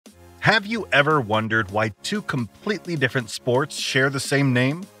Have you ever wondered why two completely different sports share the same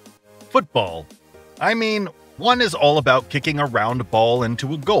name? Football. I mean, one is all about kicking a round ball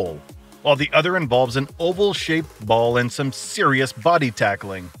into a goal, while the other involves an oval-shaped ball and some serious body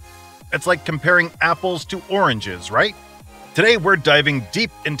tackling. It's like comparing apples to oranges, right? Today we're diving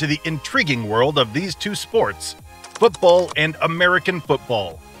deep into the intriguing world of these two sports, football and American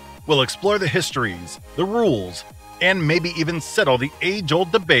football. We'll explore the histories, the rules, and maybe even settle the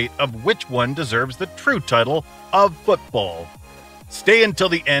age-old debate of which one deserves the true title of football. Stay until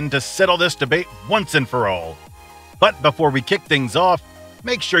the end to settle this debate once and for all. But before we kick things off,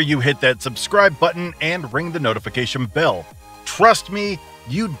 make sure you hit that subscribe button and ring the notification bell. Trust me,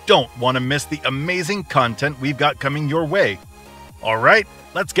 you don't want to miss the amazing content we've got coming your way. Alright,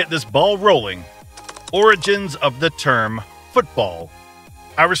 let's get this ball rolling. Origins of the term football.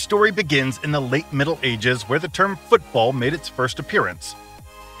 Our story begins in the late Middle Ages, where the term football made its first appearance.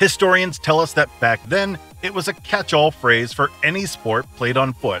 Historians tell us that back then, it was a catch-all phrase for any sport played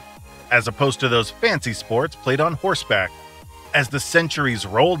on foot, as opposed to those fancy sports played on horseback. As the centuries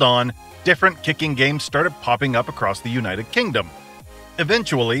rolled on, different kicking games started popping up across the United Kingdom.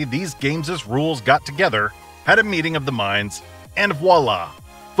 Eventually, these games' rules got together, had a meeting of the minds, and voila!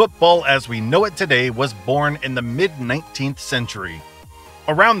 Football as we know it today was born in the mid-19th century.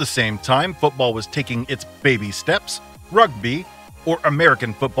 Around the same time football was taking its baby steps, rugby, or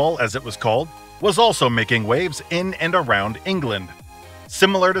American football as it was called, was also making waves in and around England.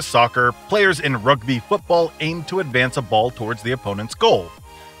 Similar to soccer, players in rugby football aimed to advance a ball towards the opponent's goal.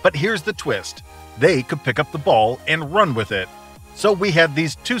 But here's the twist: they could pick up the ball and run with it. So we had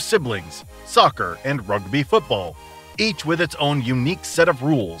these two siblings, soccer and rugby football, each with its own unique set of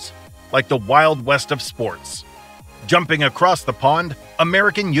rules, like the Wild West of sports. Jumping across the pond,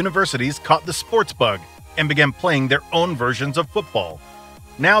 American universities caught the sports bug and began playing their own versions of football.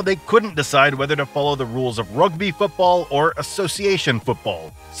 Now they couldn't decide whether to follow the rules of rugby football or association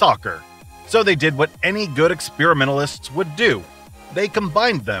football, soccer. So they did what any good experimentalists would do: they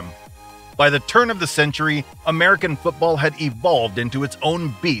combined them. By the turn of the century, American football had evolved into its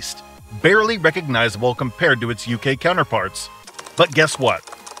own beast, barely recognizable compared to its UK counterparts. But guess what?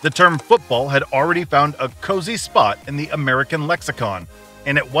 The term football had already found a cozy spot in the American lexicon,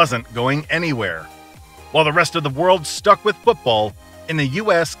 and it wasn't going anywhere. While the rest of the world stuck with football, in the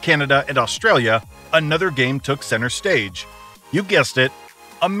US, Canada, and Australia, another game took center stage. You guessed it,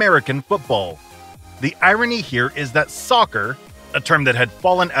 American football. The irony here is that soccer, a term that had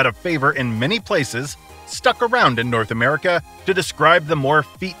fallen out of favor in many places, stuck around in North America to describe the more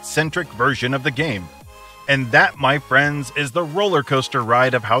feet-centric version of the game. And that, my friends, is the roller coaster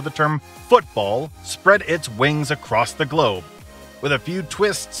ride of how the term football spread its wings across the globe, with a few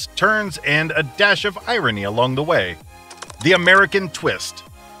twists, turns, and a dash of irony along the way. The American twist.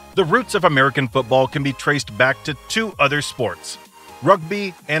 The roots of American football can be traced back to two other sports,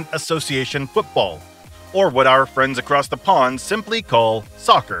 rugby and association football, or what our friends across the pond simply call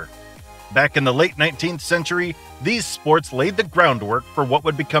soccer. Back in the late 19th century, these sports laid the groundwork for what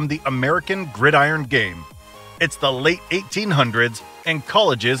would become the American gridiron game. It's the late 1800s, and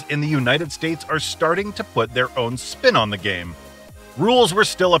colleges in the United States are starting to put their own spin on the game. Rules were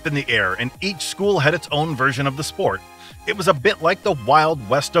still up in the air, and each school had its own version of the sport. It was a bit like the Wild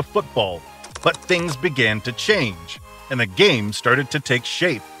West of football, but things began to change, and the game started to take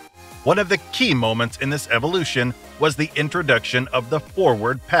shape. One of the key moments in this evolution was the introduction of the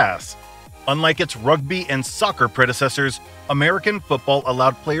forward pass. Unlike its rugby and soccer predecessors, American football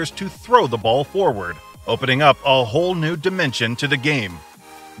allowed players to throw the ball forward, opening up a whole new dimension to the game.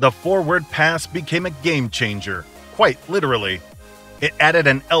 The forward pass became a game changer, quite literally. It added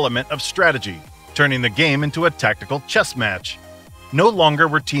an element of strategy, turning the game into a tactical chess match. No longer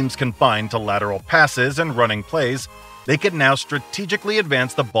were teams confined to lateral passes and running plays. They could now strategically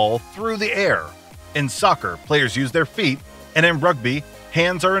advance the ball through the air. In soccer, players use their feet, and in rugby,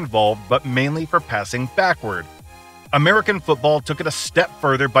 hands are involved, but mainly for passing backward. American football took it a step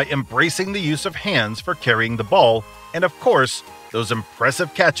further by embracing the use of hands for carrying the ball, and of course, those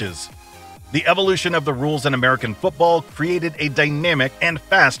impressive catches. The evolution of the rules in American football created a dynamic and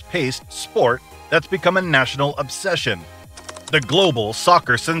fast-paced sport that's become a national obsession. The global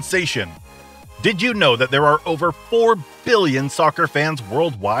soccer sensation. Did you know that there are over 4 billion soccer fans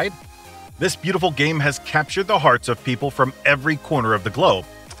worldwide? This beautiful game has captured the hearts of people from every corner of the globe.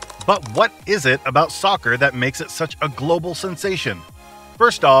 But what is it about soccer that makes it such a global sensation?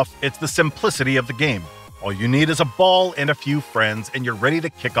 First off, it's the simplicity of the game. All you need is a ball and a few friends, and you're ready to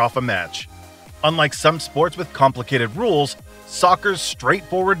kick off a match. Unlike some sports with complicated rules, soccer's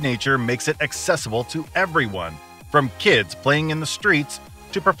straightforward nature makes it accessible to everyone, from kids playing in the streets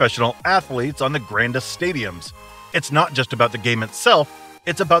to professional athletes on the grandest stadiums. It's not just about the game itself,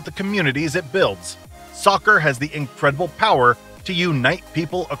 it's about the communities it builds. Soccer has the incredible power to unite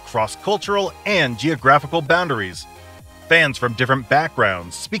people across cultural and geographical boundaries. Fans from different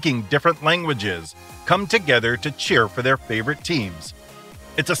backgrounds, speaking different languages, come together to cheer for their favorite teams.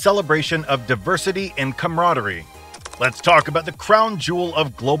 It's a celebration of diversity and camaraderie. Let's talk about the crown jewel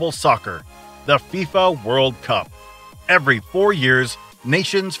of global soccer, the FIFA World Cup. Every 4 years,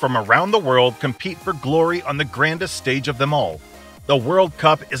 nations from around the world compete for glory on the grandest stage of them all. The World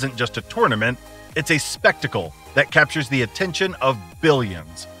Cup isn't just a tournament, it's a spectacle that captures the attention of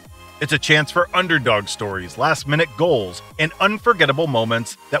billions. It's a chance for underdog stories, last-minute goals, and unforgettable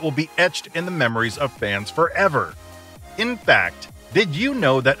moments that will be etched in the memories of fans forever. In fact, did you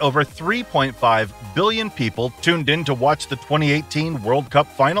know that over 3.5 billion people tuned in to watch the 2018 World Cup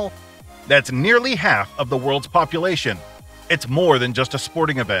final? That's nearly half of the world's population. It's more than just a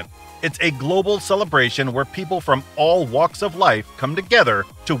sporting event. It's a global celebration where people from all walks of life come together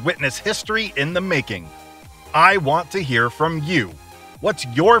to witness history in the making. I want to hear from you. What's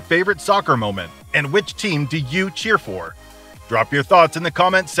your favorite soccer moment, and which team do you cheer for? Drop your thoughts in the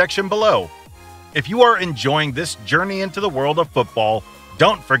comments section below. If you are enjoying this journey into the world of football,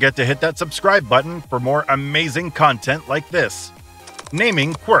 don't forget to hit that subscribe button for more amazing content like this.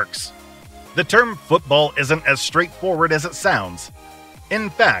 Naming quirks. The term football isn't as straightforward as it sounds. In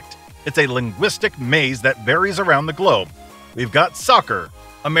fact, it's a linguistic maze that varies around the globe. We've got soccer,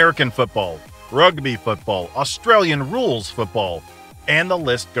 American football, rugby football, Australian rules football, and the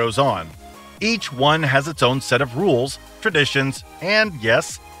list goes on. Each one has its own set of rules, traditions, and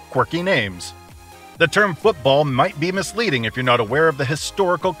yes, quirky names. The term football might be misleading if you're not aware of the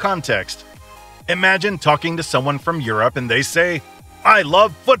historical context. Imagine talking to someone from Europe and they say, "I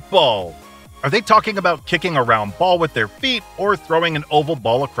love football." Are they talking about kicking a round ball with their feet or throwing an oval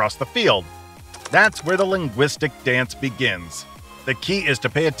ball across the field? That's where the linguistic dance begins. The key is to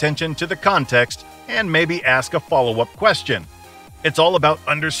pay attention to the context and maybe ask a follow-up question. It's all about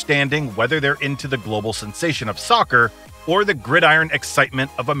understanding whether they're into the global sensation of soccer or the gridiron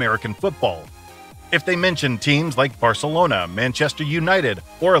excitement of American football. If they mention teams like Barcelona, Manchester United,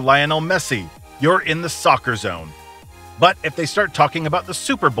 or Lionel Messi, you're in the soccer zone. But if they start talking about the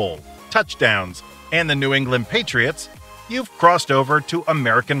Super Bowl, touchdowns, and the New England Patriots, you've crossed over to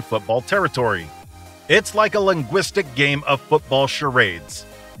American football territory. It's like a linguistic game of football charades,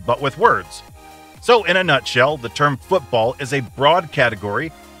 but with words. So in a nutshell, the term football is a broad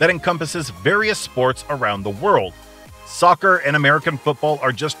category that encompasses various sports around the world. Soccer and American football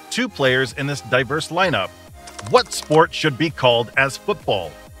are just two players in this diverse lineup. What sport should be called as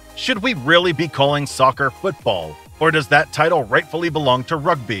football? Should we really be calling soccer football, or does that title rightfully belong to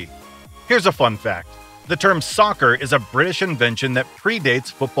rugby? Here's a fun fact. The term soccer is a British invention that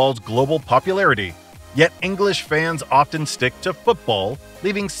predates football's global popularity, yet English fans often stick to football,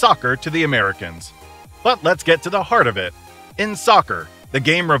 leaving soccer to the Americans. But let's get to the heart of it. In soccer, the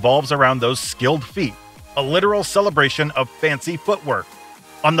game revolves around those skilled feet, a literal celebration of fancy footwork.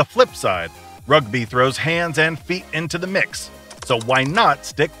 On the flip side, rugby throws hands and feet into the mix, so why not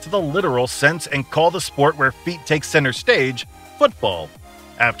stick to the literal sense and call the sport where feet take center stage football?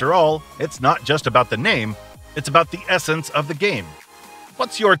 After all, it's not just about the name, it's about the essence of the game.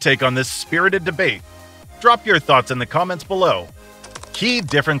 What's your take on this spirited debate? Drop your thoughts in the comments below. Key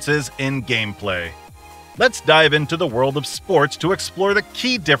differences in gameplay. Let's dive into the world of sports to explore the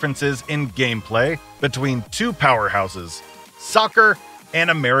key differences in gameplay between two powerhouses, soccer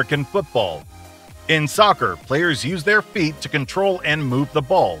and American football. In soccer, players use their feet to control and move the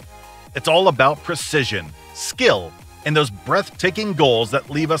ball. It's all about precision, skill, and those breathtaking goals that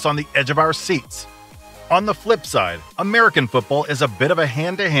leave us on the edge of our seats. On the flip side, American football is a bit of a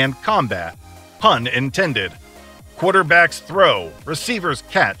hand-to-hand combat, pun intended. Quarterbacks throw, receivers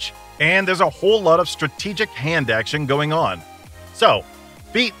catch, and there's a whole lot of strategic hand action going on. So,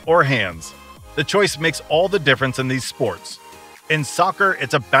 feet or hands? The choice makes all the difference in these sports. In soccer,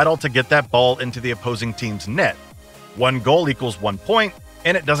 it's a battle to get that ball into the opposing team's net. 1 goal equals 1 point,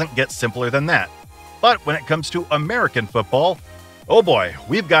 and it doesn't get simpler than that. But when it comes to American football, oh boy,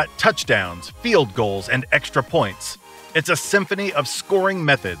 we've got touchdowns, field goals, and extra points. It's a symphony of scoring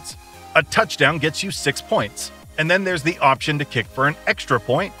methods. A touchdown gets you 6 points, and then there's the option to kick for an extra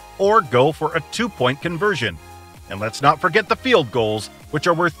point or go for a 2-point conversion. And let's not forget the field goals, which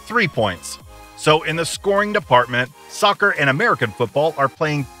are worth 3 points. So in the scoring department, soccer and American football are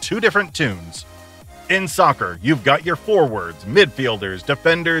playing two different tunes. In soccer, you've got your forwards, midfielders,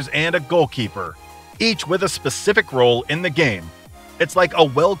 defenders, and a goalkeeper, each with a specific role in the game. It's like a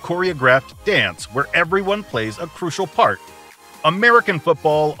well-choreographed dance where everyone plays a crucial part. American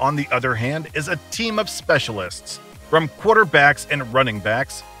football, on the other hand, is a team of specialists, from quarterbacks and running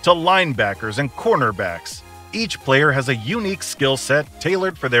backs to linebackers and cornerbacks. Each player has a unique skill set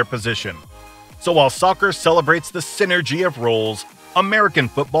tailored for their position. So while soccer celebrates the synergy of roles, American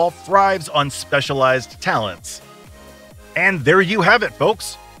football thrives on specialized talents. And there you have it,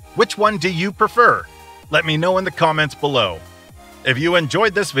 folks. Which one do you prefer? Let me know in the comments below. If you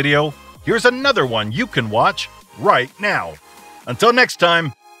enjoyed this video, here's another one you can watch right now. Until next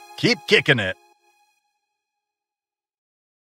time, keep kicking it.